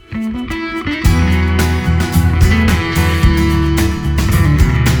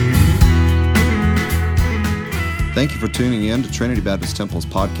Thank you for tuning in to Trinity Baptist Temple's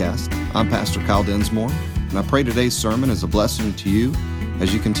podcast. I'm Pastor Kyle Densmore, and I pray today's sermon is a blessing to you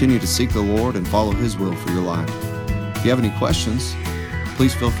as you continue to seek the Lord and follow His will for your life. If you have any questions,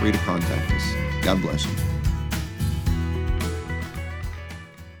 please feel free to contact us. God bless you.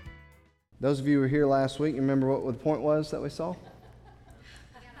 Those of you who were here last week, you remember what the point was that we saw?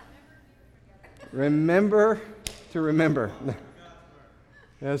 Remember to remember.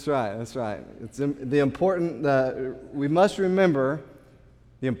 That's right. It's the important. We must remember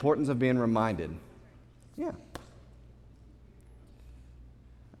the importance of being reminded. Yeah.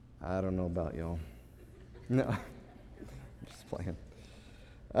 I don't know about y'all. No, I'm just playing.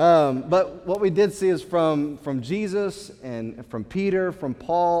 But what we did see is from Jesus and from Peter, from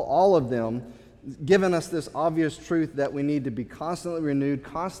Paul, all of them, giving us this obvious truth that we need to be constantly renewed,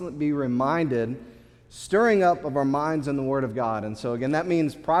 constantly be reminded, stirring up of our minds in the Word of God. And so again, that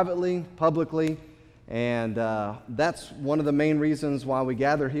means privately, publicly, and that's one of the main reasons why we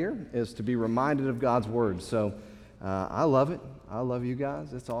gather here, is to be reminded of God's Word. So I love it. I love you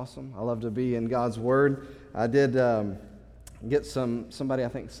guys. It's awesome. I love to be in God's Word. I did get somebody, I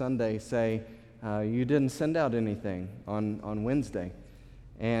think Sunday, say, you didn't send out anything on Wednesday.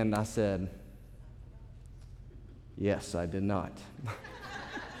 And I said, yes, I did not.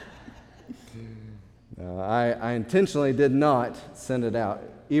 I intentionally did not send it out.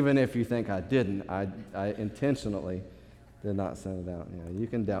 Even if you think I didn't, I intentionally did not send it out. Yeah, you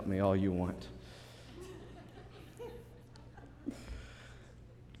can doubt me all you want.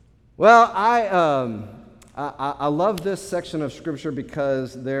 Well, I love this section of Scripture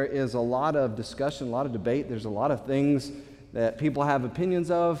because there is a lot of discussion, a lot of debate. There's a lot of things that people have opinions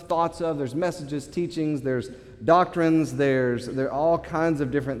of, thoughts of. There's messages, teachings, there's doctrines, there are all kinds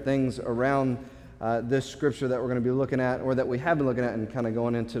of different things around this Scripture that we're going to be looking at, or that we have been looking at and kind of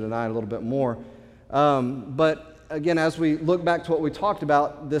going into tonight a little bit more. But again, as we look back to what we talked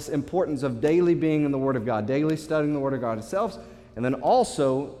about, this importance of daily being in the Word of God, daily studying the Word of God itself, and then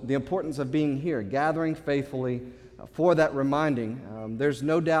also the importance of being here, gathering faithfully for that reminding. There's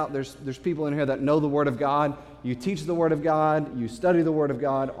no doubt there's people in here that know the Word of God. You teach the Word of God, you study the Word of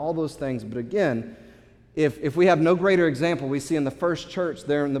God, all those things. But again, if we have no greater example, we see in the first church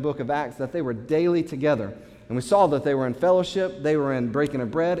there in the book of Acts that they were daily together. And we saw that they were in fellowship, they were in breaking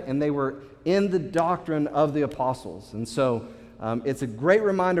of bread, and they were in the doctrine of the apostles. And so it's a great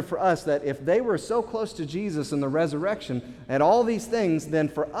reminder for us that if they were so close to Jesus in the resurrection and all these things, then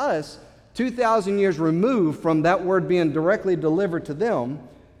for us, 2,000 years removed from that word being directly delivered to them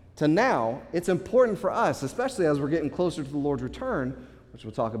to now, it's important for us, especially as we're getting closer to the Lord's return, which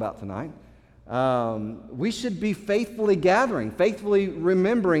we'll talk about tonight. We should be faithfully gathering, faithfully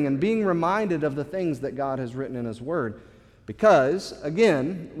remembering, and being reminded of the things that God has written in His Word. Because,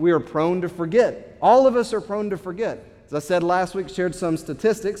 again, we are prone to forget. All of us are prone to forget. As I said last week, shared some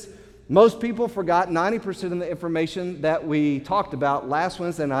statistics. Most people forgot 90% of the information that we talked about last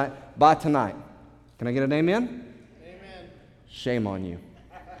Wednesday night by tonight. Can I get an amen? Amen. Shame on you.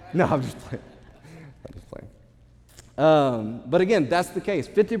 No, I'm just playing. But again, that's the case.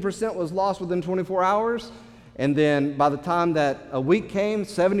 50% was lost within 24 hours. And then by the time that a week came,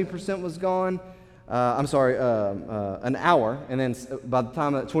 70% was gone. An hour. And then by the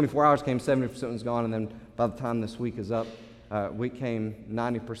time that 24 hours came, 70% was gone. And then by the time this week is up, week came,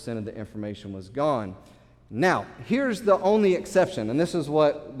 90% of the information was gone. Now, here's the only exception. And this is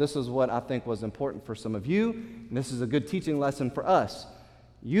what I think was important for some of you. And this is a good teaching lesson for us.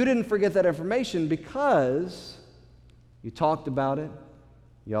 You didn't forget that information because you talked about it,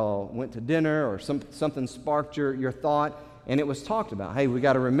 y'all went to dinner, or something sparked your thought, and it was talked about. Hey, we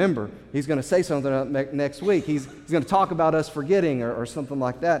got to remember, he's going to say something next week. He's going to talk about us forgetting or something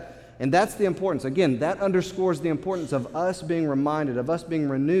like that. And that's the importance. Again, that underscores the importance of us being reminded, of us being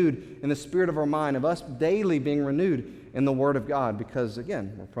renewed in the spirit of our mind, of us daily being renewed in the Word of God, because,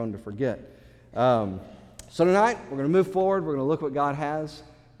 again, we're prone to forget. So tonight, we're going to move forward. We're going to look what God has,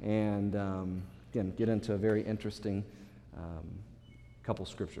 and again, get into a very interesting couple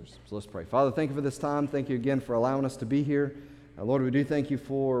scriptures. So let's pray. Father, thank you for this time. Thank you again for allowing us to be here. Lord, we do thank you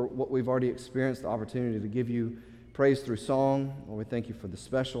for what we've already experienced, the opportunity to give you praise through song. Lord, we thank you for the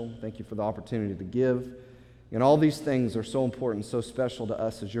special. Thank you for the opportunity to give. And all these things are so important, so special to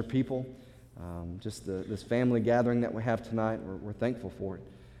us as your people. Just this family gathering that we have tonight, we're thankful for it.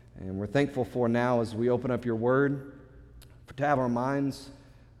 And we're thankful for now as we open up your word, to have our minds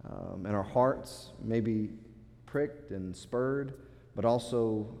and our hearts maybe pricked and spurred, but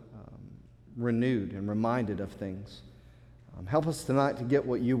also renewed and reminded of things. Help us tonight to get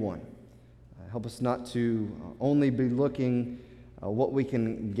what you want. Help us not to only be looking what we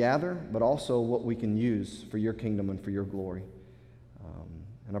can gather, but also what we can use for your kingdom and for your glory.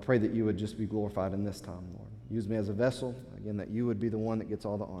 And I pray that you would just be glorified in this time, Lord. Use me as a vessel, again, that you would be the one that gets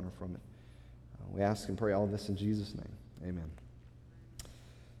all the honor from it. We ask and pray all this in Jesus' name. Amen.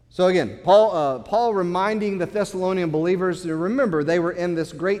 So again, Paul reminding the Thessalonian believers, remember, they were in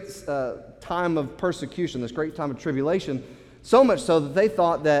this great time of persecution, this great time of tribulation, so much so that they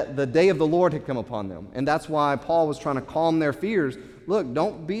thought that the day of the Lord had come upon them. And that's why Paul was trying to calm their fears. Look,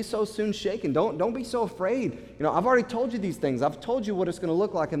 don't be so soon shaken. Don't be so afraid. I've already told you these things. I've told you what it's going to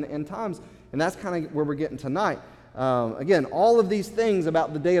look like in the end times. And that's kind of where we're getting tonight. Again, all of these things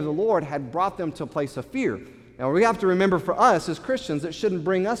about the day of the Lord had brought them to a place of fear. Now, we have to remember for us as Christians, it shouldn't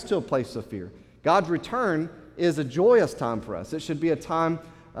bring us to a place of fear. God's return is a joyous time for us. It should be a time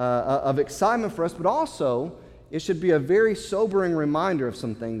of excitement for us, but also it should be a very sobering reminder of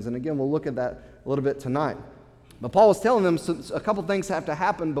some things. And again, we'll look at that a little bit tonight. But Paul was telling them a couple things have to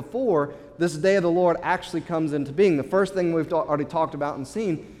happen before this day of the Lord actually comes into being. The first thing we've already talked about and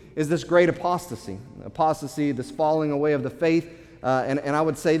seen is this great apostasy. Apostasy, this falling away of the faith. And I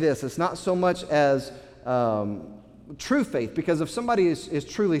would say this, it's not so much as true faith, because if somebody is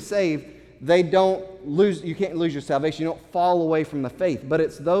truly saved, they don't lose, you can't lose your salvation, you don't fall away from the faith. But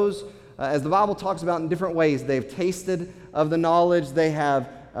it's those, as the Bible talks about in different ways, they've tasted of the knowledge,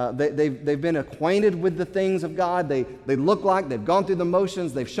 they've been acquainted with the things of God, they look like they've gone through the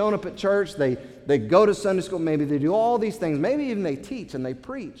motions, they've shown up at church, they go to Sunday school, maybe they do all these things, maybe even they teach and they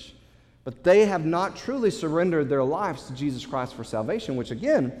preach, but they have not truly surrendered their lives to Jesus Christ for salvation, which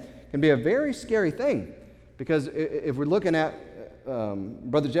again can be a very scary thing, because if we're looking at,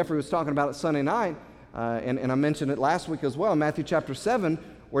 Brother Jeffrey was talking about it Sunday night, and I mentioned it last week as well, Matthew chapter 7,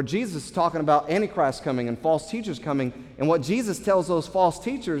 where Jesus is talking about Antichrist coming and false teachers coming. And what Jesus tells those false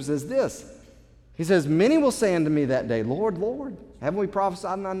teachers is this. He says, many will say unto me that day, Lord, Lord, haven't we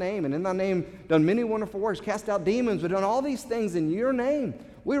prophesied in thy name? And in thy name done many wonderful works, cast out demons, we've done all these things in your name.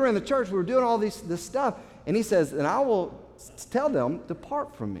 We were in the church, we were doing all this stuff. And he says, and I will tell them,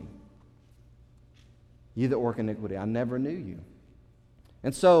 depart from me, ye that work iniquity. I never knew you.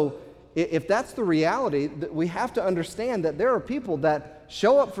 And so, if that's the reality, we have to understand that there are people that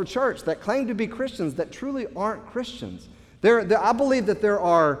show up for church that claim to be Christians that truly aren't Christians. I believe that there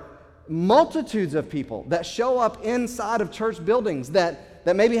are multitudes of people that show up inside of church buildings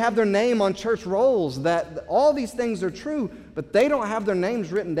that maybe have their name on church rolls, that all these things are true, but they don't have their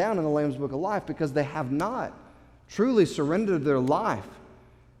names written down in the Lamb's Book of Life because they have not truly surrendered their life,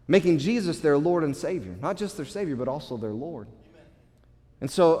 making Jesus their Lord and Savior. Not just their Savior, but also their Lord. And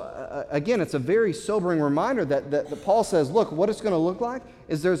so, again, it's a very sobering reminder that Paul says, look, what it's going to look like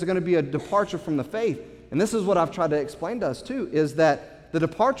is there's going to be a departure from the faith. And this is what I've tried to explain to us, too, is that the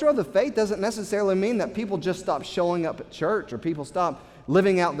departure of the faith doesn't necessarily mean that people just stop showing up at church or people stop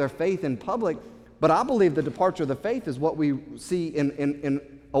living out their faith in public. But I believe the departure of the faith is what we see in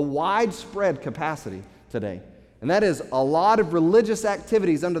a widespread capacity today. And that is a lot of religious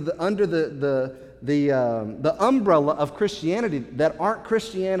activities under the umbrella of Christianity that aren't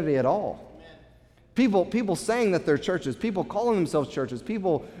Christianity at all. People saying that they're churches, people calling themselves churches,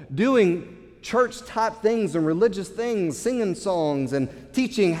 people doing church-type things and religious things, singing songs and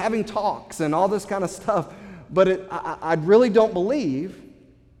teaching, having talks and all this kind of stuff. But I really don't believe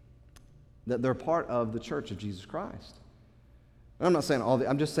that they're part of the church of Jesus Christ. And I'm not saying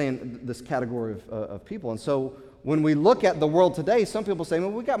I'm just saying this category of people. And so when we look at the world today, some people say,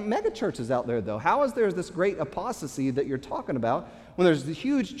 well, we got mega churches out there, though. How is there this great apostasy that you're talking about when there's the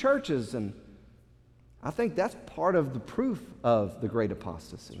huge churches? And I think that's part of the proof of the great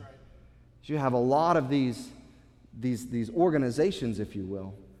apostasy. Right. You have a lot of these organizations, if you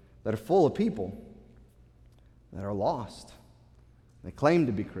will, that are full of people that are lost. They claim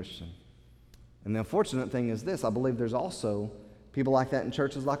to be Christian. And the unfortunate thing is this, I believe there's also people like that in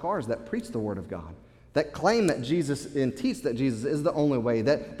churches like ours that preach the Word of God, that claim that Jesus and teach that Jesus is the only way,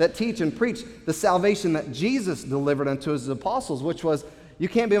 that teach and preach the salvation that Jesus delivered unto his apostles, which was, you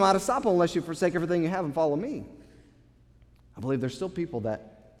can't be my disciple unless you forsake everything you have and follow me. I believe there's still people that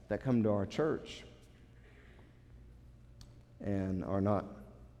come to our church and are not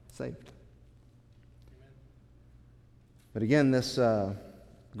saved. But again, this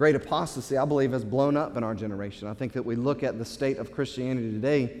great apostasy, I believe, has blown up in our generation. I think that we look at the state of Christianity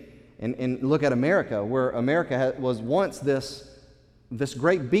today and look at America, where America was once this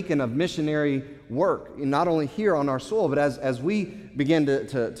great beacon of missionary work, not only here on our soil, but as we began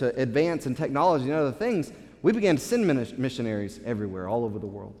to advance in technology and other things, we began to send missionaries everywhere, all over the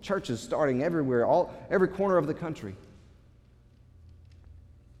world. Churches starting everywhere, every corner of the country.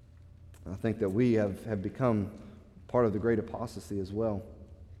 I think that we have become part of the great apostasy as well.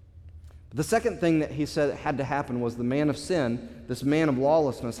 But the second thing that he said had to happen was the man of sin, this man of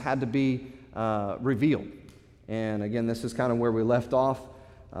lawlessness, had to be revealed. And again, this is kind of where we left off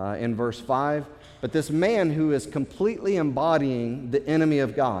in verse 5. But this man who is completely embodying the enemy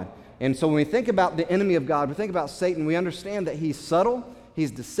of God. And so when we think about the enemy of God, we think about Satan, we understand that he's subtle,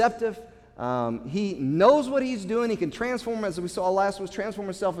 he's deceptive, he knows what he's doing, he can transform, as we saw last week, transform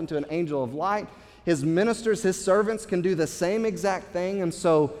himself into an angel of light. His ministers, his servants can do the same exact thing. And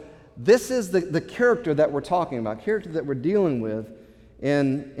so this is the character that we're talking about, character that we're dealing with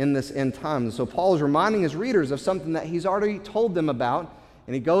in this end time. And so Paul is reminding his readers of something that he's already told them about.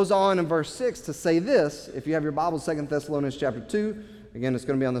 And he goes on in verse 6 to say this. If you have your Bible, 2 Thessalonians chapter 2, again, it's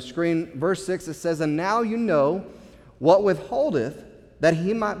going to be on the screen. Verse 6, it says, "And now you know what withholdeth, that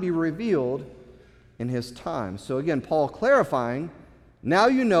he might be revealed in his time." So again, Paul clarifying, now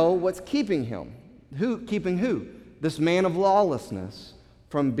you know what's keeping him. Keeping who? This man of lawlessness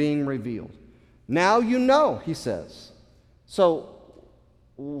from being revealed. Now you know, he says. So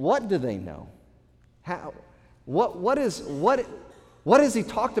what do they know? How? What has he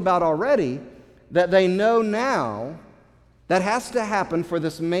talked about already that they know now that has to happen for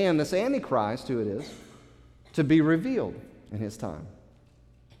this man, this Antichrist, who it is, to be revealed in his time?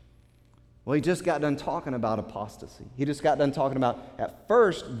 Well, he just got done talking about apostasy. He just got done talking about, at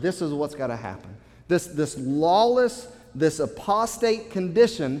first, this is what's got to happen. This lawless, this apostate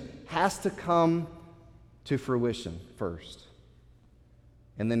condition has to come to fruition first.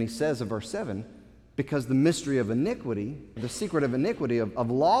 And then he says in verse 7, because the mystery of iniquity, the secret of iniquity,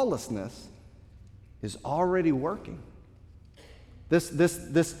 of lawlessness, is already working.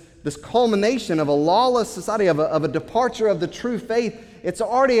 This culmination of a lawless society, of a departure of the true faith, it's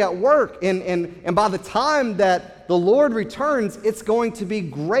already at work. And by the time that the Lord returns, it's going to be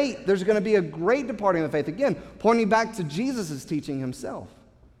great. There's going to be a great departing of the faith. Again, pointing back to Jesus' teaching himself.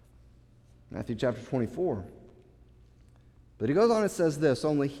 Matthew chapter 24. But he goes on and says this,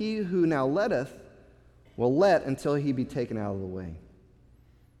 "Only he who now letteth will let until he be taken out of the way."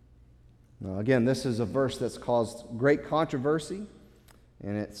 Now, again, this is a verse that's caused great controversy,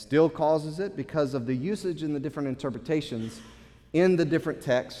 and it still causes it because of the usage and the different interpretations in the different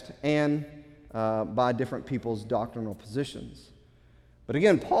texts and by different people's doctrinal positions. But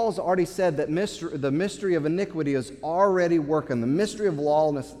again, Paul's already said that the mystery of iniquity is already working. The mystery of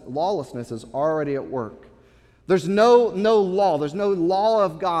lawlessness is already at work. There's no law. There's no law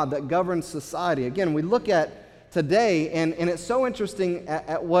of God that governs society. Again, we look at today, and it's so interesting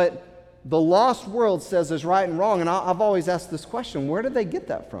at what the lost world says is right and wrong. And I've always asked this question, where did they get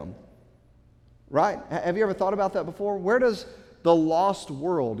that from? Right? Have you ever thought about that before? Where does the lost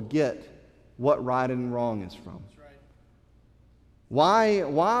world get what right and wrong is from? That's right. Why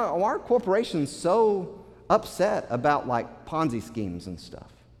are corporations so upset about like Ponzi schemes and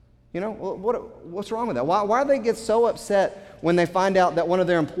stuff? You know, what's wrong with that? Why do they get so upset when they find out that one of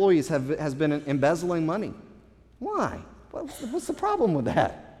their employees has been embezzling money? Why? What's the problem with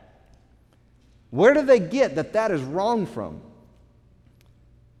that? Where do they get that is wrong from?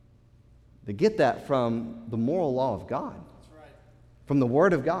 They get that from the moral law of God. That's right. From the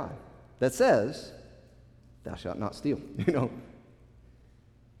Word of God that says, "Thou shalt not steal." You know,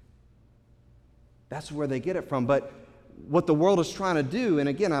 that's where they get it from. But what the world is trying to do, and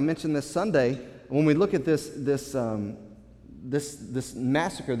again, I mentioned this Sunday, when we look at this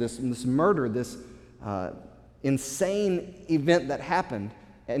massacre, this murder, this insane event that happened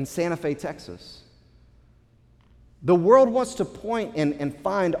in Santa Fe, Texas. The world wants to point and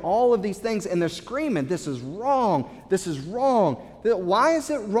find all of these things, and they're screaming, "This is wrong, this is wrong." Why is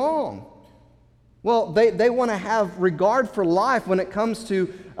it wrong? Well, they want to have regard for life when it comes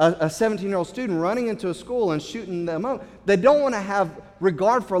to a 17-year-old student running into a school and shooting them up. They don't want to have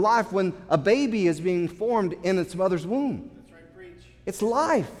regard for life when a baby is being formed in its mother's womb. That's right, preach. It's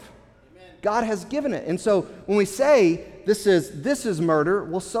life. Amen. God has given it. And so when we say this is murder,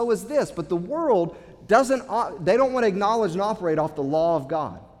 well, so is this. But the world they don't want to acknowledge and operate off the law of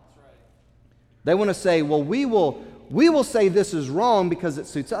God. That's right. They want to say, well, we will say this is wrong because it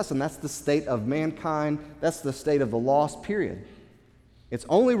suits us, and that's the state of mankind. That's the state of the lost, period. It's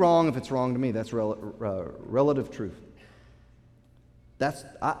only wrong if it's wrong to me. That's relative truth.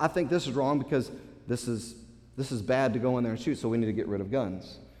 I think this is wrong because this is bad to go in there and shoot, so we need to get rid of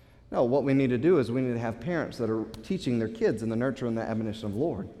guns. No, what we need to do is we need to have parents that are teaching their kids in the nurture and the admonition of the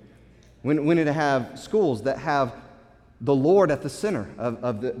Lord. We need to have schools that have the Lord at the center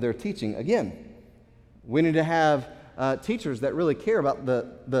of their teaching. Again, we need to have teachers that really care about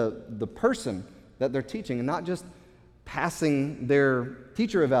the person that they're teaching and not just passing their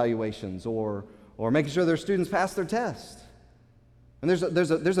teacher evaluations or or making sure their students pass their test. And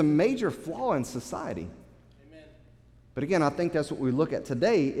there's a major flaw in society. Amen. But again, I think that's what we look at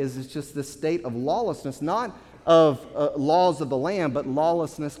today is it's just this state of lawlessness, not of laws of the land, but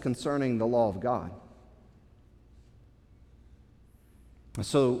lawlessness concerning the law of God.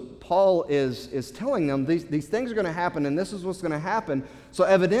 So Paul is telling them these things are going to happen, and this is what's going to happen. So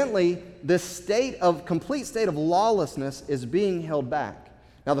evidently, this complete state of lawlessness is being held back.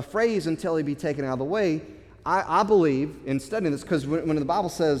 Now the phrase, until he be taken out of the way, I believe in studying this, because when the Bible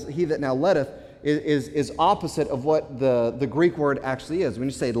says he that now letteth is opposite of what the Greek word actually is. When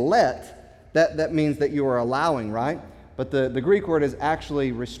you say let, that means that you are allowing, right? But the Greek word is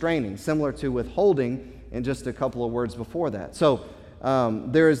actually restraining, similar to withholding in just a couple of words before that. So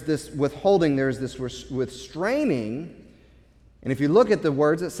there is this withholding, there is this restraining. And if you look at the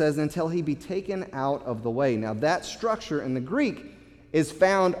words, it says, until he be taken out of the way. Now that structure in the Greek is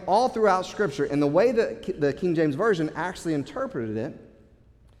found all throughout Scripture. And the way that the King James Version actually interpreted it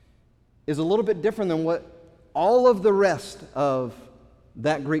is a little bit different than what all of the rest of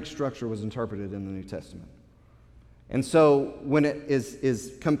that Greek structure was interpreted in the New Testament. And so when it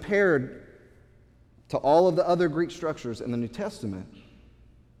is compared to all of the other Greek structures in the New Testament,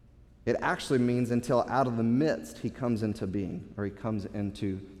 it actually means until out of the midst he comes into being, or he comes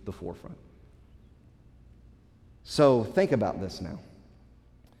into the forefront. So think about this now.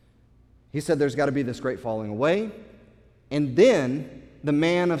 He said there's got to be this great falling away, and then the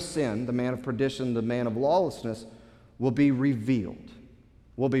man of sin, the man of perdition, the man of lawlessness will be revealed,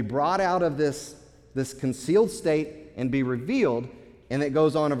 will be brought out of this concealed state and be revealed. And it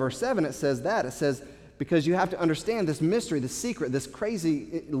goes on in verse 7, it says, because you have to understand this mystery, this secret, this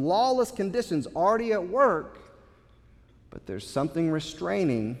crazy, lawless conditions already at work, but there's something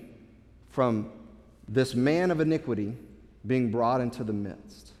restraining from this man of iniquity being brought into the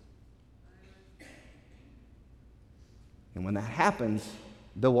midst. And when that happens,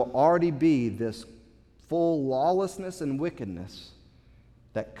 there will already be this full lawlessness and wickedness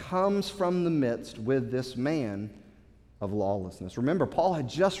that comes from the midst with this man of lawlessness. Remember, Paul had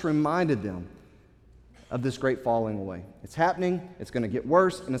just reminded them of this great falling away. It's happening, it's going to get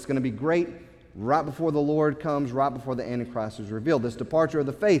worse, and it's going to be great right before the Lord comes, right before the Antichrist is revealed. This departure of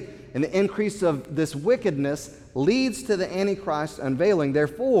the faith and the increase of this wickedness leads to the Antichrist unveiling.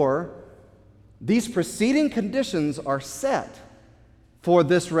 Therefore, these preceding conditions are set for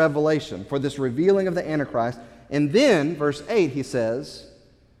this revelation, for this revealing of the Antichrist. And then, verse 8, he says,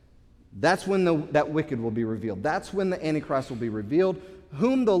 that's when that wicked will be revealed. That's when the Antichrist will be revealed,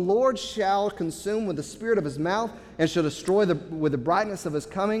 whom the Lord shall consume with the spirit of his mouth and shall destroy with the brightness of his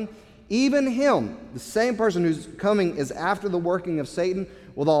coming. Even him, the same person whose coming is after the working of Satan,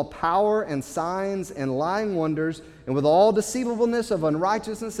 with all power and signs and lying wonders, and with all deceivableness of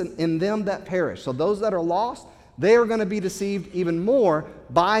unrighteousness in them that perish. So those that are lost, they are going to be deceived even more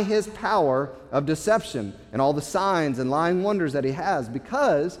by his power of deception and all the signs and lying wonders that he has.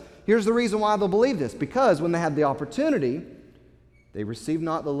 Because, here's the reason why they'll believe this. Because when they have the opportunity, they receive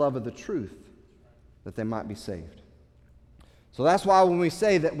not the love of the truth, that they might be saved. So that's why when we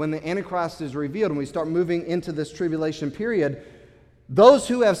say that when the Antichrist is revealed and we start moving into this tribulation period, those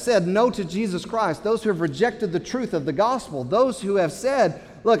who have said no to Jesus Christ, those who have rejected the truth of the gospel, those who have said,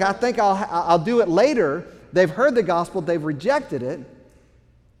 look, I think I'll do it later, they've heard the gospel, they've rejected it,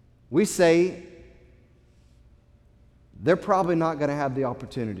 we say they're probably not going to have the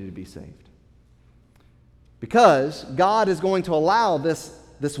opportunity to be saved. Because God is going to allow this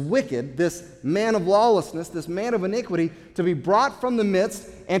wicked, this man of lawlessness, this man of iniquity to be brought from the midst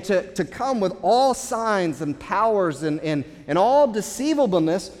and to come with all signs and powers and all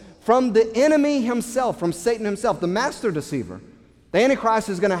deceivableness from the enemy himself, from Satan himself, the master deceiver. The Antichrist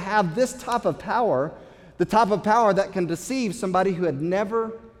is going to have this type of power, the type of power that can deceive somebody who had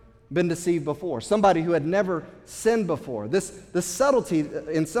never been deceived before, somebody who had never sinned before. This subtlety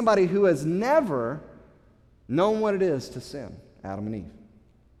in somebody who has never known what it is to sin, Adam and Eve.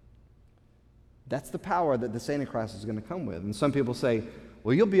 That's the power that this Antichrist is going to come with. And some people say,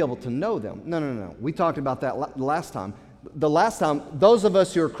 well, you'll be able to know them. No. We talked about that last time. The last time, those of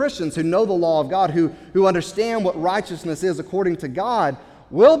us who are Christians, who know the law of God, who understand what righteousness is according to God,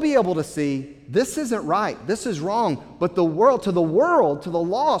 will be able to see this isn't right, this is wrong. But the world, to the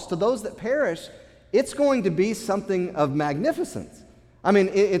lost, to those that perish, it's going to be something of magnificence. I mean,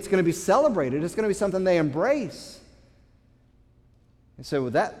 it's going to be celebrated. It's going to be something they embrace. And so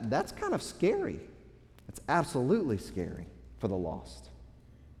that's kind of scary. It's absolutely scary for the lost.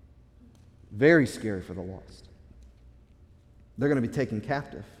 Very scary for the lost. They're going to be taken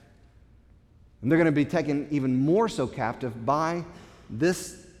captive. And they're going to be taken even more so captive by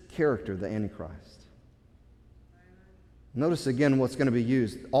this character, the Antichrist. Notice again what's going to be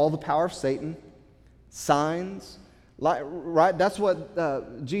used. All the power of Satan, signs, right? That's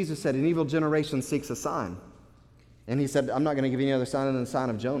what Jesus said. An evil generation seeks a sign. And he said, I'm not going to give you any other sign than the sign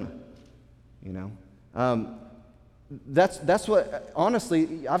of Jonah. You know? That's what,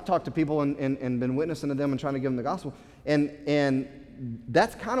 honestly, I've talked to people and been witnessing to them and trying to give them the gospel. And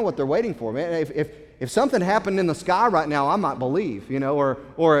that's kind of what they're waiting for, man. If something happened in the sky right now, I might believe, you know,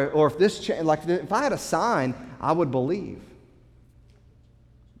 or if this, like if I had a sign, I would believe.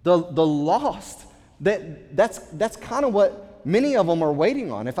 The lost, that's kind of what many of them are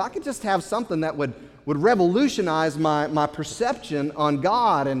waiting on. If I could just have something that would revolutionize my perception on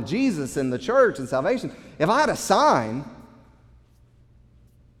God and Jesus and the church and salvation, if I had a sign.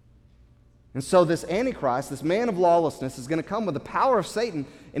 And so this Antichrist, this man of lawlessness, is going to come with the power of Satan,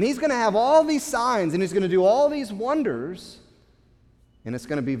 and he's going to have all these signs, and he's going to do all these wonders, and it's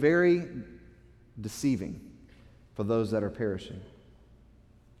going to be very deceiving for those that are perishing.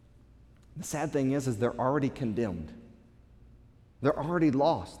 The sad thing is they're already condemned. They're already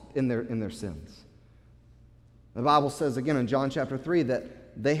lost in their sins. The Bible says again in John chapter 3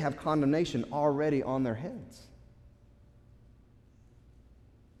 that they have condemnation already on their heads.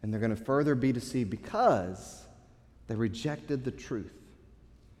 And they're going to further be deceived because they rejected the truth.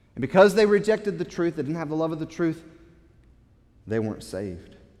 And because they rejected the truth, they didn't have the love of the truth, they weren't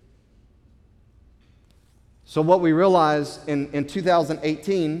saved. So what we realize in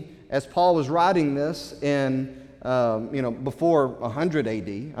 2018, as Paul was writing this in, before 100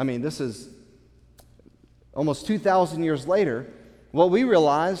 AD, I mean, this is almost 2,000 years later, what we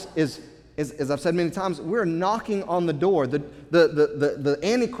realize is, as I've said many times, we're knocking on the door. The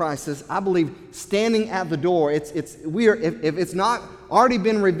Antichrist is, I believe, standing at the door. If it's not already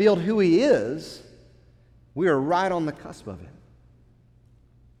been revealed who he is, we are right on the cusp of it.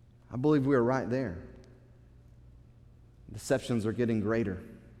 I believe we are right there. Deceptions are getting greater.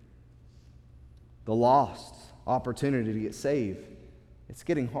 The lost opportunity to get saved, it's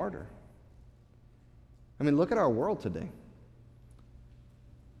getting harder. I mean, look at our world today.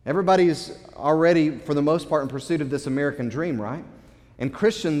 Everybody's already, for the most part, in pursuit of this American dream, right? And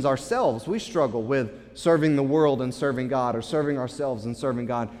Christians ourselves, we struggle with serving the world and serving God, or serving ourselves and serving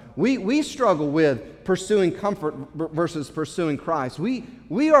God. We struggle with pursuing comfort versus pursuing Christ.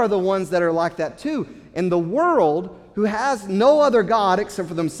 We are the ones that are like that too. And the world, who has no other God except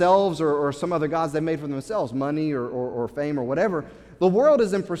for themselves or some other gods they made for themselves, money or fame or whatever, the world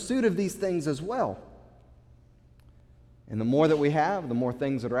is in pursuit of these things as well. And the more that we have, the more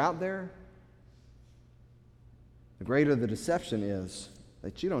things that are out there, the greater the deception is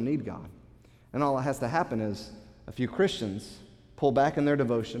that you don't need God. And all that has to happen is a few Christians pull back in their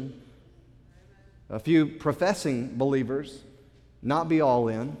devotion, a few professing believers not be all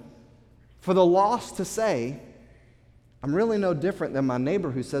in, for the lost to say, I'm really no different than my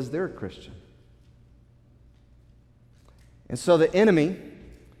neighbor who says they're a Christian. And so the enemy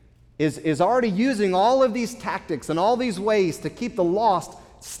is already using all of these tactics and all these ways to keep the lost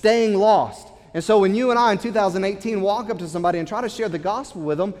staying lost. And so when you and I in 2018 walk up to somebody and try to share the gospel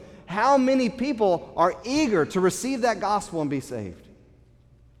with them, how many people are eager to receive that gospel and be saved?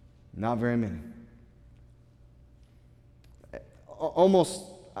 Not very many. Almost,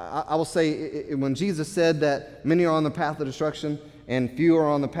 I will say, when Jesus said that many are on the path of destruction and few are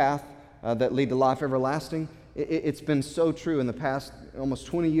on the path that lead to life everlasting, it's been so true in the past almost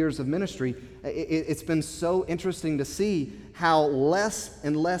 20 years of ministry. It's been so interesting to see how less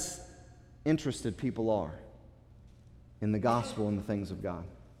and less interested people are in the gospel and the things of God.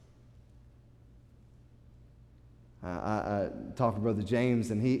 I talked to Brother James,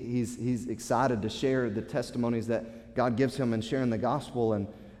 and he's excited to share the testimonies that God gives him in sharing the gospel. And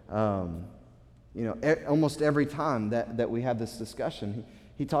almost every time that we have this discussion,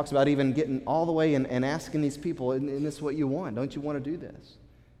 he talks about even getting all the way and asking these people, "Isn't this what you want? Don't you want to do this?"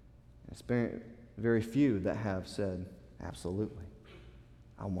 It's very, very few that have said, "Absolutely,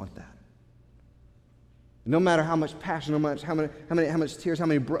 I want that." No matter how much passion, no matter how much tears, how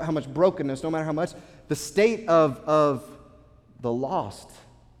much brokenness, no matter how much, the state of the lost,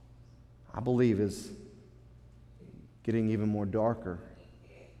 I believe, is getting even more darker.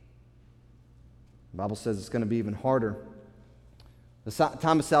 The Bible says it's going to be even harder. The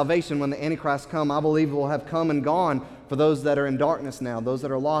time of salvation, when the Antichrist come, I believe will have come and gone for those that are in darkness now, those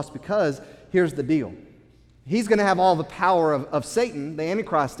that are lost, because here's the deal. He's going to have all the power of Satan, the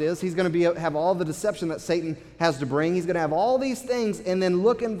Antichrist is. He's going to have all the deception that Satan has to bring. He's going to have all these things. And then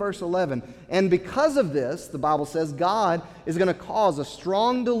look in verse 11. And because of this, the Bible says, God is going to cause a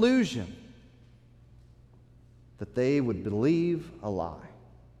strong delusion that they would believe a lie.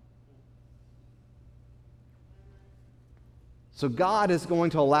 So God is going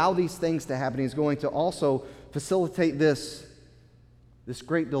to allow these things to happen. He's going to also facilitate this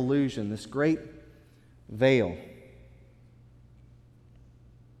great delusion, this great veil.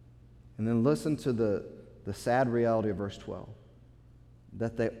 And then listen to the sad reality of verse 12.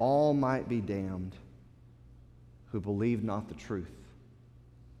 That they all might be damned who believed not the truth,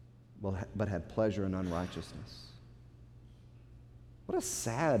 but had pleasure in unrighteousness. What a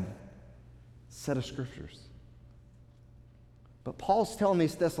sad set of scriptures. But Paul's telling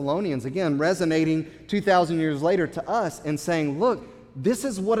these Thessalonians, again, resonating 2,000 years later to us and saying, look, this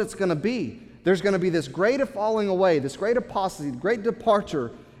is what it's going to be. There's going to be this great falling away, this great apostasy, great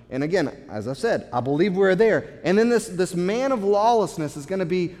departure. And again, as I said, I believe we're there. And then this man of lawlessness is going to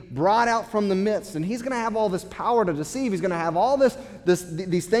be brought out from the midst. And he's going to have all this power to deceive. He's going to have all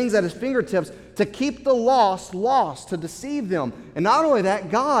these things at his fingertips to keep the lost, to deceive them. And not only that,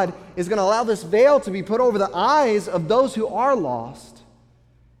 God is going to allow this veil to be put over the eyes of those who are lost.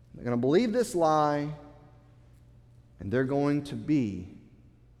 They're going to believe this lie, and they're going to be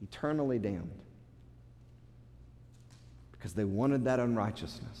eternally damned. Because they wanted that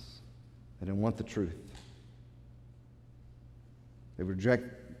unrighteousness. They didn't want the truth. They reject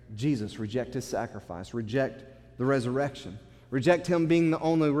Jesus, reject his sacrifice, reject the resurrection, reject him being the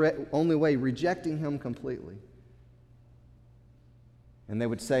only way, rejecting him completely. And they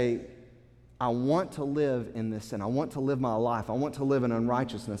would say, I want to live in this sin. I want to live my life. I want to live in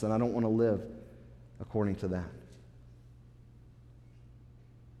unrighteousness, and I don't want to live according to that.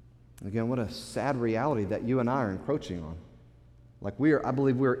 Again, what a sad reality that you and I are encroaching on. Like I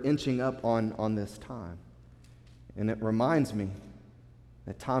believe we're inching up on this time. And it reminds me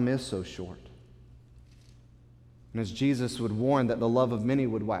that time is so short. And as Jesus would warn that the love of many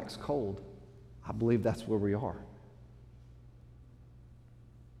would wax cold, I believe that's where we are.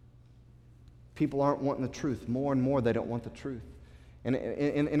 People aren't wanting the truth. More and more they don't want the truth. And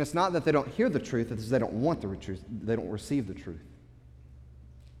it's not that they don't hear the truth, it's they don't want the truth. They don't receive the truth.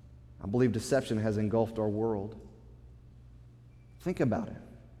 I believe deception has engulfed our world. Think about it.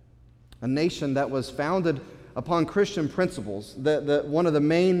 A nation that was founded upon Christian principles. One of the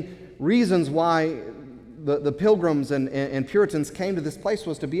main reasons why the pilgrims and Puritans came to this place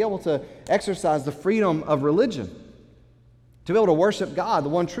was to be able to exercise the freedom of religion, to be able to worship God, the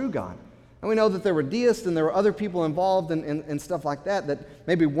one true God. And we know that there were deists and there were other people involved in stuff like that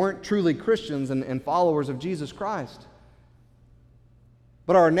maybe weren't truly Christians and followers of Jesus Christ.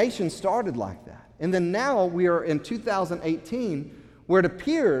 But our nation started like that. And then now we are in 2018, where it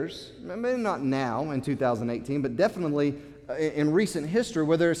appears, maybe not now in 2018, but definitely in recent history,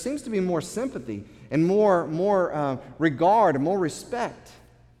 where there seems to be more sympathy and more regard and more respect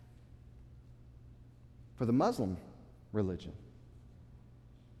for the Muslim religion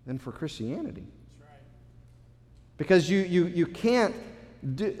than for Christianity. That's right. Because you can't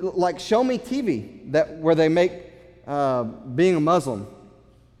do, like, show me TV where they make being a Muslim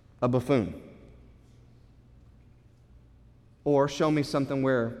a buffoon. Or show me something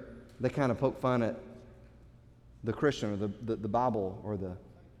where they kind of poke fun at the Christian or the Bible or the...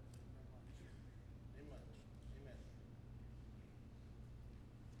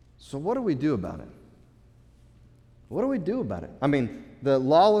 So what do we do about it? What do we do about it? I mean, the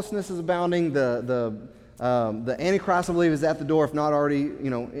lawlessness is abounding. The Antichrist, I believe, is at the door, if not already,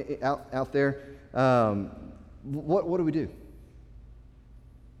 out there. What do we do?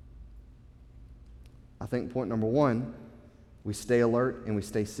 I think point number one, we stay alert and we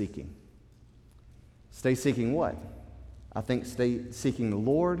stay seeking. Stay seeking what? I think stay seeking the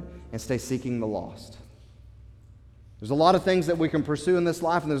Lord and stay seeking the lost. There's a lot of things that we can pursue in this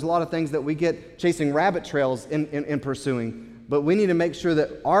life, and there's a lot of things that we get chasing rabbit trails in pursuing, but we need to make sure that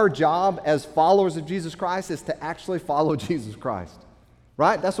our job as followers of Jesus Christ is to actually follow Jesus Christ.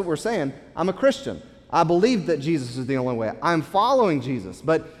 Right? That's what we're saying. I'm a Christian. I believe that Jesus is the only way. I'm following Jesus.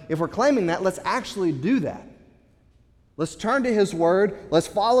 But if we're claiming that, let's actually do that. Let's turn to His Word, let's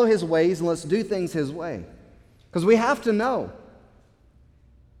follow His ways, and let's do things His way. Because we have to know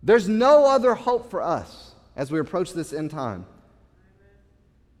there's no other hope for us as we approach this end time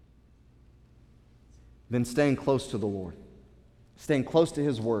than staying close to the Lord, staying close to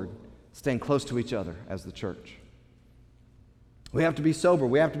His Word, staying close to each other as the church. We have to be sober.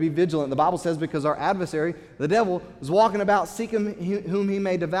 We have to be vigilant. The Bible says because our adversary, the devil, is walking about seeking whom he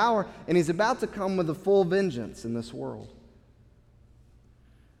may devour, and he's about to come with a full vengeance in this world.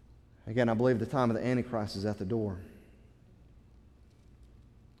 Again, I believe the time of the Antichrist is at the door.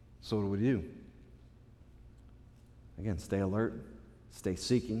 So what do we do? Again, stay alert, stay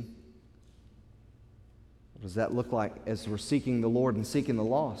seeking. What does that look like as we're seeking the Lord and seeking the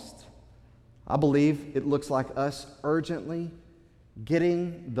lost? I believe it looks like us urgently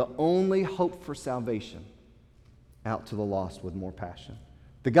getting the only hope for salvation out to the lost with more passion.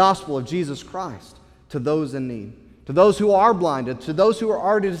 The gospel of Jesus Christ to those in need, to those who are blinded, to those who are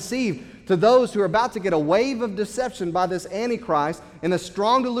already deceived, to those who are about to get a wave of deception by this Antichrist and a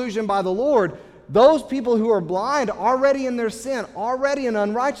strong delusion by the Lord. Those people who are blind, already in their sin, already in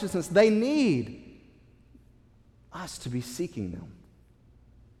unrighteousness, they need us to be seeking them,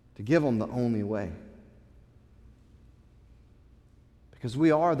 to give them the only way. Because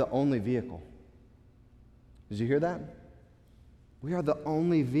we are the only vehicle. Did you hear that? We are the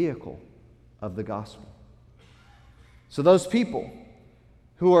only vehicle of the gospel. So those people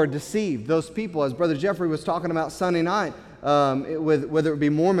who are deceived, those people, as Brother Jeffrey was talking about Sunday night, whether it be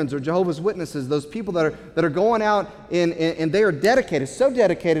Mormons or Jehovah's Witnesses, those people that are going out and they are dedicated, so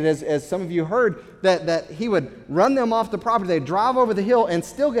dedicated, as some of you heard, that he would run them off the property. They'd drive over the hill and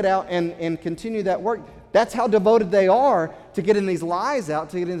still get out and continue that work. That's how devoted they are to getting these lies out,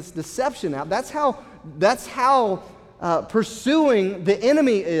 to getting this deception out. That's how pursuing the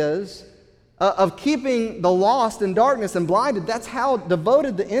enemy is of keeping the lost in darkness and blinded. That's how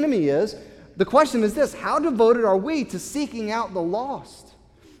devoted the enemy is. The question is this: how devoted are we to seeking out the lost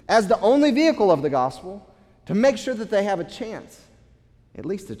as the only vehicle of the gospel to make sure that they have a chance, at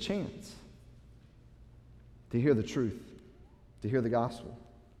least a chance, to hear the truth, to hear the gospel?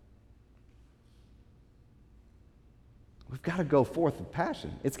 We've got to go forth with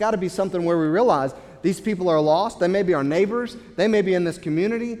passion. It's got to be something where we realize these people are lost. They may be our neighbors. They may be in this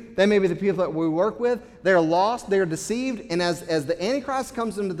community. They may be the people that we work with. They're lost. They're deceived. And as the Antichrist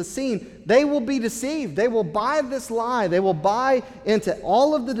comes into the scene, they will be deceived. They will buy this lie. They will buy into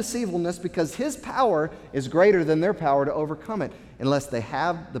all of the deceivableness because his power is greater than their power to overcome it unless they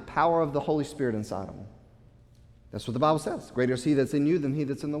have the power of the Holy Spirit inside of them. That's what the Bible says. Greater is he that's in you than he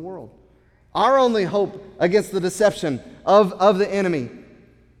that's in the world. Our only hope against the deception of the enemy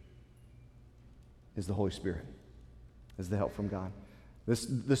is the Holy Spirit, is the help from God. This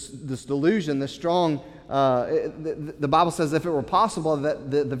delusion, this strong, the Bible says if it were possible that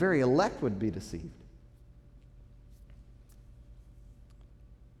the very elect would be deceived.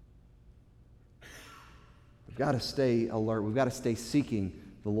 We've got to stay alert. We've got to stay seeking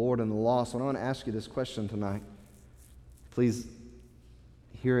the Lord and the lost. So I want to ask you this question tonight. Please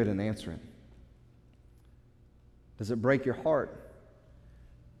hear it and answer it. Does it break your heart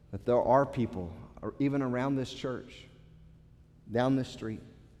that there are people, or even around this church, down this street,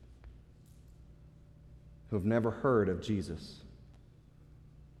 who have never heard of Jesus,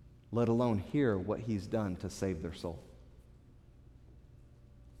 let alone hear what he's done to save their soul?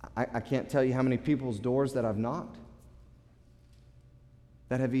 I can't tell you how many people's doors that I've knocked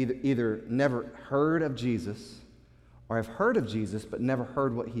that have either never heard of Jesus or have heard of Jesus but never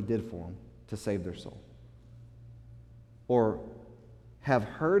heard what he did for them to save their soul. Or have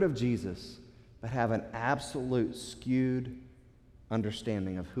heard of Jesus, but have an absolute skewed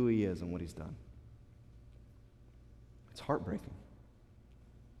understanding of who he is and what he's done. It's heartbreaking.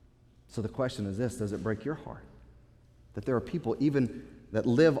 So the question is this: does it break your heart that there are people even that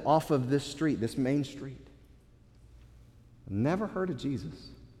live off of this street, this main street, never heard of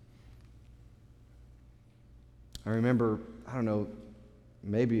Jesus? I remember, I don't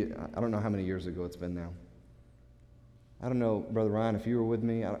know how many years ago it's been now. I don't know, Brother Ryan, if you were with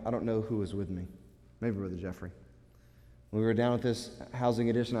me. I don't know who was with me. Maybe Brother Jeffrey. We were down at this housing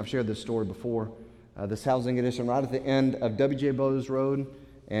addition. I've shared this story before. This housing addition right at the end of W.J. Bowes Road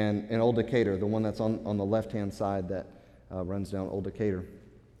and Old Decatur, the one that's on the left-hand side that runs down Old Decatur.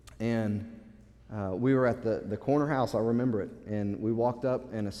 And we were at the corner house, I remember it, and we walked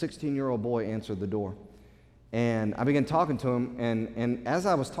up, and a 16-year-old boy answered the door. And I began talking to him, and as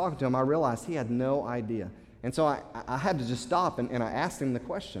I was talking to him, I realized he had no idea. And so I had to just stop, and I asked him the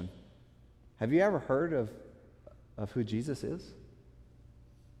question: have you ever heard of who Jesus is?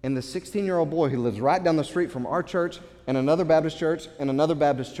 And the 16-year-old boy who lives right down the street from our church and another Baptist church and another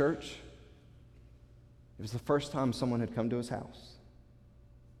Baptist church, it was the first time someone had come to his house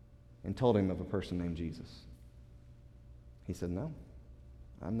and told him of a person named Jesus. He said, "No,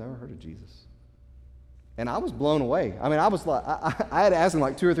 I've never heard of Jesus." And I was blown away. I mean, I was like, I had to ask him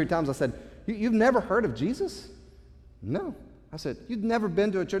like 2 or 3 times. I said, "You've never heard of Jesus?" "No." I said, "You've never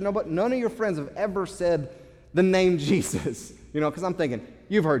been to a church? No, but none of your friends have ever said the name Jesus." Because I'm thinking,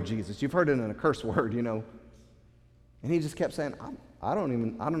 you've heard Jesus. You've heard it in a curse word, And he just kept saying, I don't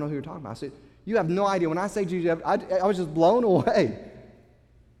know who you're talking about. I said, "You have no idea. When I say Jesus, I was just blown away."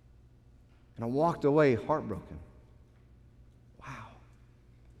 And I walked away heartbroken.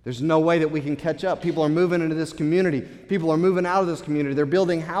 There's no way that we can catch up. People are moving into this community. People are moving out of this community. They're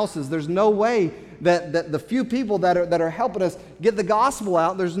building houses. There's no way that the few people that are helping us get the gospel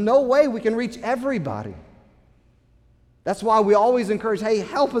out, there's no way we can reach everybody. That's why we always encourage, hey,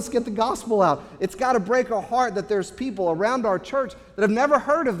 help us get the gospel out. It's got to break our heart that there's people around our church that have never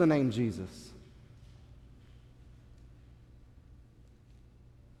heard of the name Jesus.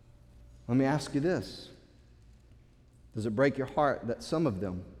 Let me ask you this. Does it break your heart that some of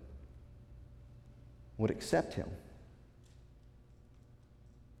them would accept him?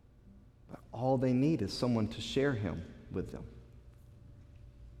 But all they need is someone to share him with them.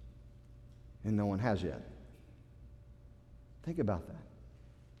 And no one has yet. Think about that.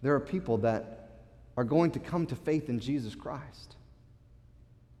 There are people that are going to come to faith in Jesus Christ.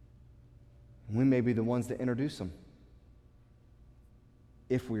 And we may be the ones that introduce them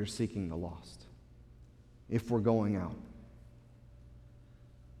if we are seeking the lost, if we're going out.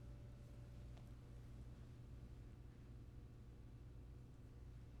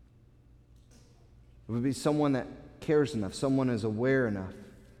 It would be someone that cares enough, someone is aware enough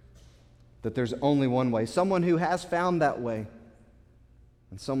that there's only one way, someone who has found that way,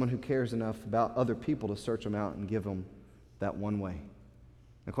 and someone who cares enough about other people to search them out and give them that one way.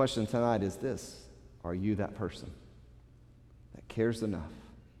 The question tonight is this: are you that person that cares enough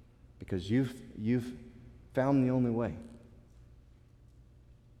because you've found the only way?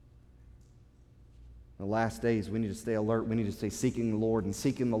 In the last days, we need to stay alert. We need to stay seeking the Lord and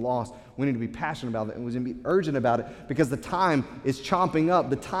seeking the lost. We need to be passionate about it, and we need to be urgent about it, because the time is chomping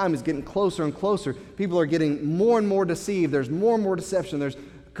up. The time is getting closer and closer. People are getting more and more deceived. There's more and more deception. There's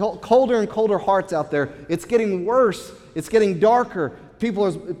colder and colder hearts out there. It's getting worse. It's getting darker.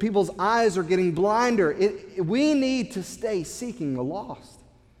 People's eyes are getting blinder. We need to stay seeking the lost.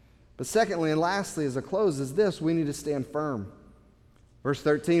 But secondly and lastly, as a close, is this: we need to stand firm. Verse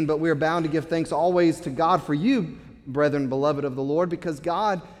 13, but we are bound to give thanks always to God for you, brethren, beloved of the Lord, because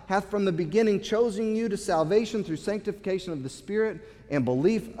God hath from the beginning chosen you to salvation through sanctification of the Spirit and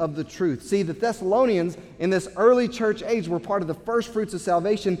belief of the truth. See, the Thessalonians in this early church age were part of the first fruits of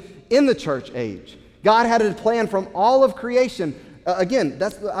salvation in the church age. God had a plan from all of creation. Again,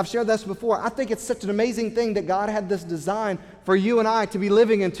 I've shared this before. I think it's such an amazing thing that God had this design for you and I to be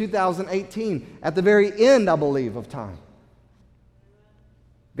living in 2018, at the very end, I believe, of time.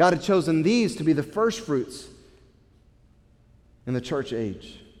 God had chosen these to be the first fruits in the church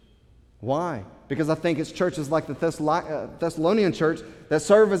age. Why? Because I think it's churches like the Thessalonian church that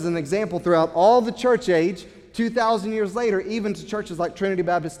serve as an example throughout all the church age, 2,000 years later, even to churches like Trinity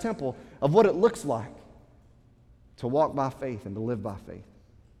Baptist Temple, of what it looks like to walk by faith and to live by faith.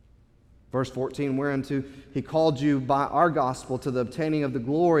 Verse 14, whereunto he called you by our gospel to the obtaining of the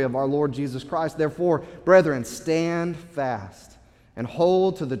glory of our Lord Jesus Christ. Therefore, brethren, stand fast and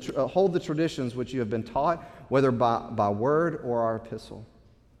hold the traditions which you have been taught, whether by word or our epistle.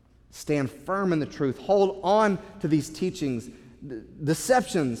 Stand firm in the truth. Hold on to these teachings.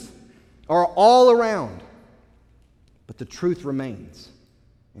 Deceptions are all around, but the truth remains,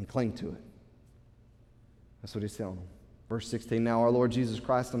 and cling to it. That's what he's telling them. Verse 16, now our Lord Jesus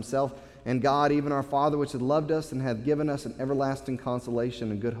Christ himself and God, even our Father, which hath loved us and hath given us an everlasting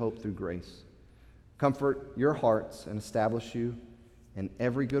consolation and good hope through grace, comfort your hearts and establish you in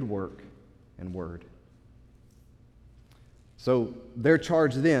every good work and word. So their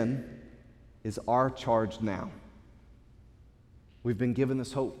charge then is our charge now. We've been given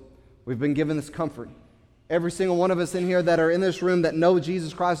this hope. We've been given this comfort. Every single one of us in here that are in this room that know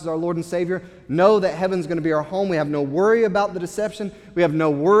Jesus Christ as our Lord and Savior know that heaven's going to be our home. We have no worry about the deception. We have no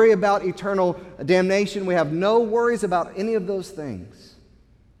worry about eternal damnation. We have no worries about any of those things.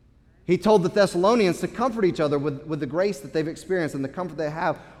 He told the Thessalonians to comfort each other with the grace that they've experienced and the comfort they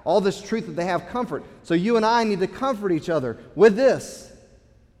have, all this truth that they have, comfort. So you and I need to comfort each other with this,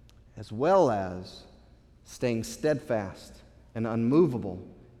 as well as staying steadfast and unmovable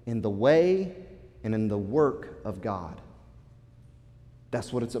in the way and in the work of God.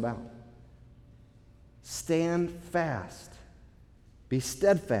 That's what it's about. Stand fast. Be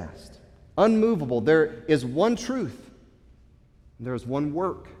steadfast, unmovable. There is one truth. There is one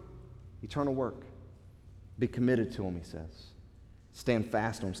work. Eternal work. Be committed to him, he says. Stand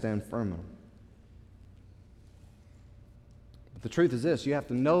fast on him, stand firm on him. But the truth is this: you have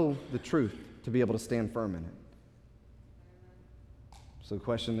to know the truth to be able to stand firm in it. So the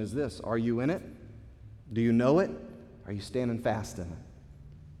question is this: are you in it? Do you know it? Are you standing fast in it?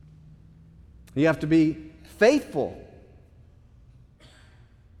 You have to be faithful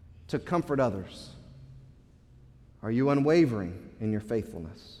to comfort others. Are you unwavering in your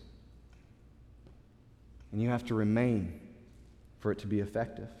faithfulness? And you have to remain for it to be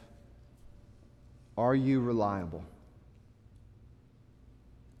effective. Are you reliable?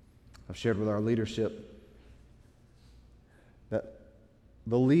 I've shared with our leadership that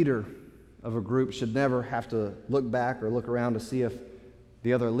the leader of a group should never have to look back or look around to see if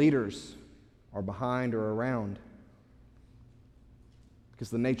the other leaders are behind or around. Because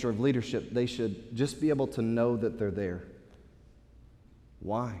the nature of leadership, they should just be able to know that they're there.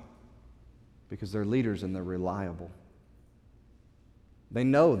 Why? Because they're leaders and they're reliable. They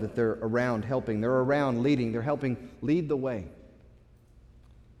know that they're around helping, they're around leading, they're helping lead the way.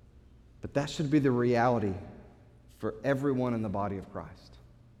 But that should be the reality for everyone in the body of Christ.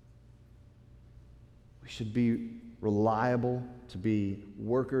 We should be reliable to be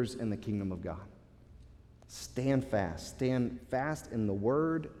workers in the kingdom of God. Stand fast in the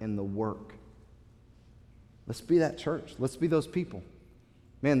word and the work. Let's be that church. Let's be those people.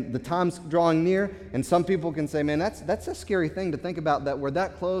 Man, the time's drawing near, and some people can say, man, that's a scary thing to think about, that we're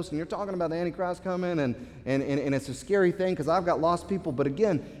that close, and you're talking about the Antichrist coming, and it's a scary thing because I've got lost people. But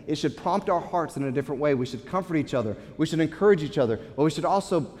again, it should prompt our hearts in a different way. We should comfort each other. We should encourage each other. But we should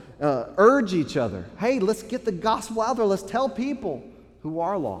also urge each other. Hey, let's get the gospel out there. Let's tell people who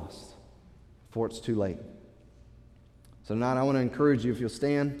are lost before it's too late. So tonight, I want to encourage you, if you'll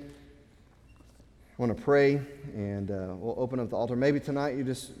stand. I want to pray, and we'll open up the altar. Maybe tonight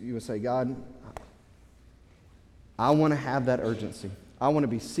you would say, God, I want to have that urgency. I want to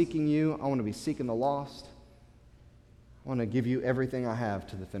be seeking you. I want to be seeking the lost. I want to give you everything I have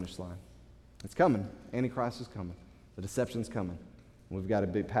to the finish line. It's coming. Antichrist is coming. The deception's coming. We've got to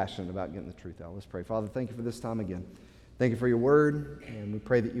be passionate about getting the truth out. Let's pray. Father, thank you for this time again. Thank you for your word, and we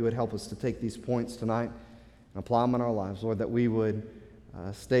pray that you would help us to take these points tonight and apply them in our lives. Lord, that we would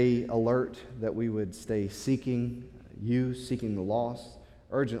stay alert, that we would stay seeking you, seeking the lost,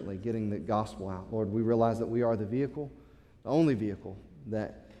 urgently getting the gospel out. Lord, we realize that we are the vehicle, the only vehicle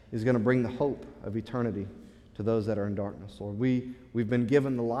that is going to bring the hope of eternity to those that are in darkness. Lord, we've been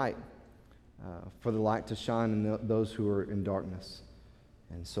given the light for the light to shine in those who are in darkness.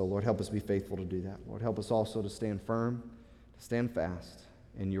 And so, Lord, help us be faithful to do that. Lord, help us also to stand firm, to stand fast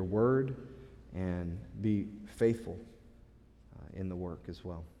in your word, and be faithful in the work as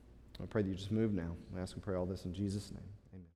well. I pray that you just move now. I ask and pray all this in Jesus' name.